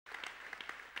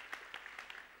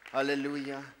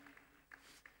Hallelujah.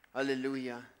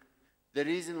 Hallelujah. The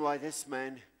reason why this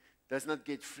man does not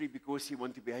get free because he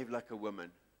wants to behave like a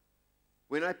woman.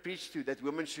 When I preach to you that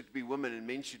women should be women and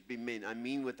men should be men, I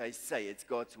mean what I say. It's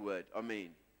God's word. Amen.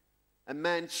 A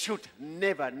man should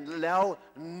never allow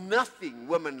nothing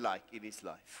woman-like in his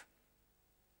life.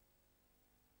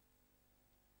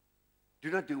 Do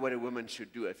not do what a woman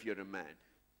should do if you're a man.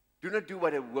 Do not do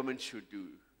what a woman should do.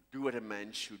 Do what a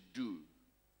man should do.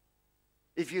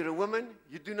 If you're a woman,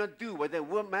 you do not do what a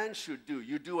man should do.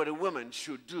 You do what a woman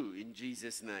should do in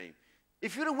Jesus' name.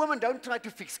 If you're a woman, don't try to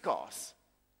fix cars.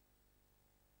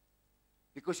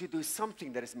 Because you do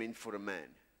something that is meant for a man.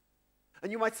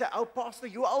 And you might say, oh, Pastor,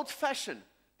 you're old-fashioned.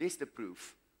 There's the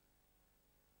proof.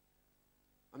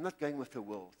 I'm not going with the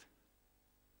world.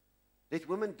 Let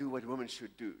women do what women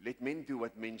should do. Let men do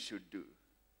what men should do.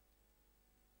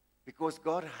 Because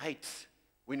God hates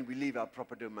when we leave our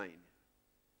proper domain.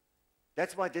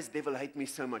 That's why this devil hates me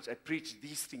so much. I preach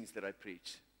these things that I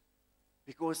preach.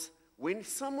 Because when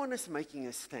someone is making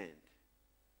a stand,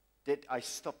 that I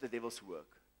stop the devil's work.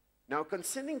 Now,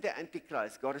 concerning the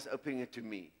Antichrist, God is opening it to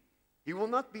me. He will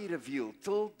not be revealed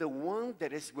till the one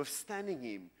that is withstanding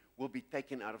him will be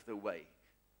taken out of the way.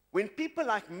 When people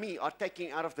like me are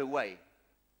taken out of the way,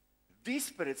 these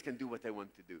spirits can do what they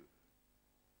want to do.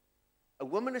 A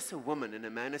woman is a woman and a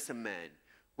man is a man.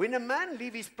 When a man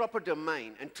leaves his proper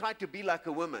domain and try to be like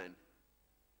a woman,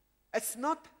 it's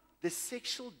not the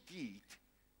sexual deed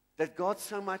that God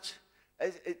so much,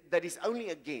 that is only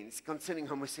against concerning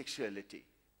homosexuality,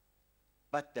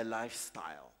 but the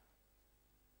lifestyle.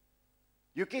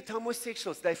 You get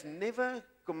homosexuals, they've never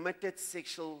committed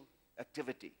sexual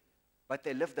activity, but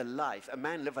they lived a life. A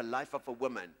man lived a life of a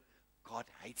woman. God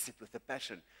hates it with a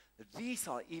passion. These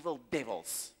are evil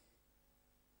devils.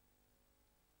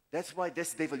 That's why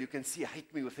this devil, you can see,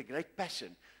 hate me with a great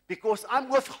passion. Because I'm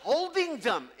withholding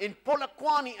them in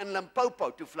Polokwane and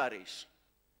Limpopo to flourish.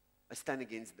 I stand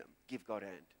against them. Give God a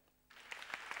hand.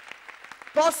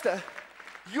 Pastor,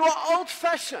 you are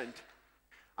old-fashioned.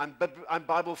 I'm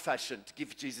Bible-fashioned.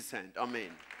 Give Jesus a hand.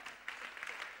 Amen.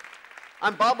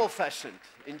 I'm Bible-fashioned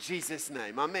in Jesus'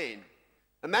 name. Amen.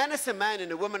 A man is a man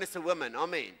and a woman is a woman.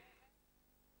 Amen.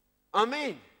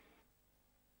 Amen.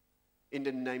 In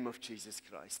the name of Jesus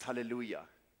Christ. Hallelujah.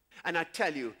 And I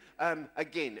tell you,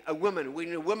 again, a woman,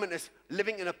 when a woman is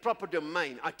living in a proper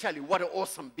domain, I tell you, what an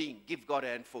awesome being. Give God a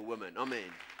hand for women. Amen.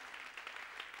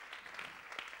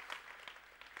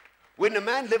 When a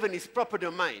man lives in his proper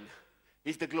domain,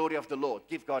 he's the glory of the Lord.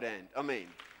 Give God a hand. Amen.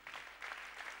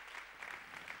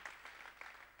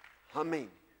 Amen.